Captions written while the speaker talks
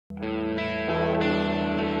Hi,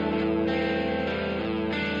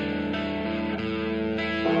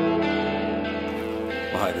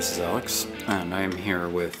 this is Alex, and I am here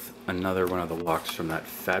with another one of the locks from that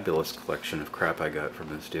fabulous collection of crap I got from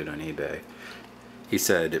this dude on eBay. He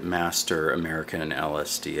said Master American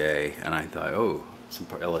LSDA, and I thought, oh, some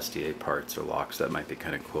LSDA parts or locks, that might be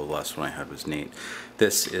kind of cool. The last one I had was neat.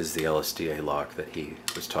 This is the LSDA lock that he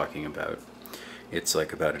was talking about. It's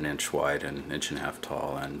like about an inch wide and an inch and a half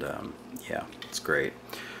tall, and yeah, it's great.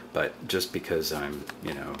 But just because I'm,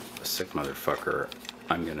 you know, a sick motherfucker,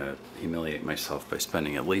 I'm gonna humiliate myself by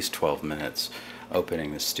spending at least 12 minutes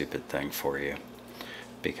opening this stupid thing for you,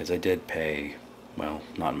 because I did pay, well,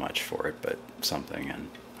 not much for it, but something, and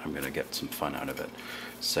I'm gonna get some fun out of it.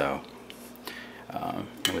 So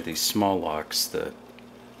with these small locks, the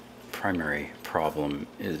primary problem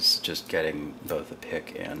is just getting both a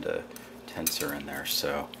pick and a tensor in there.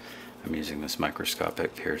 So I'm using this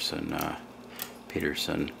microscopic Peterson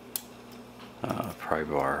pry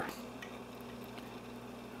bar.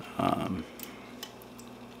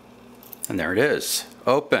 And there it is,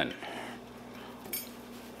 open.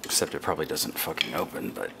 Except it probably doesn't fucking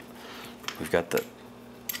open, but we've got the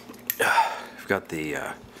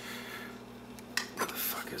what the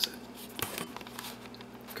fuck is it?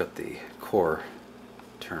 We've got the core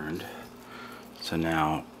turned. So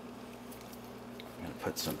now I'm gonna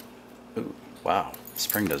put some, ooh, wow, the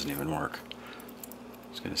spring doesn't even work.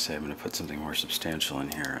 I was gonna say I'm gonna put something more substantial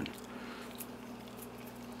in here and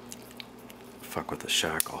fuck with the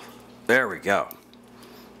shackle. There we go.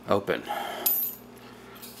 Open.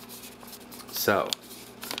 So,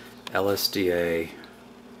 LSDA,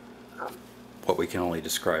 what we can only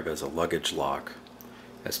describe as a luggage lock,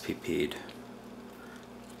 SPP'd,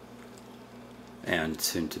 and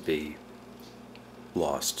soon to be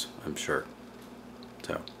lost, I'm sure.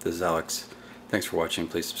 So, this is Alex. Thanks for watching.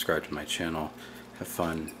 Please subscribe to my channel. Have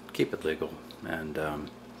fun. Keep it legal. And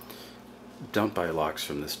don't buy locks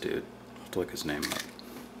from this dude. I'll have to look his name up.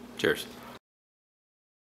 Cheers.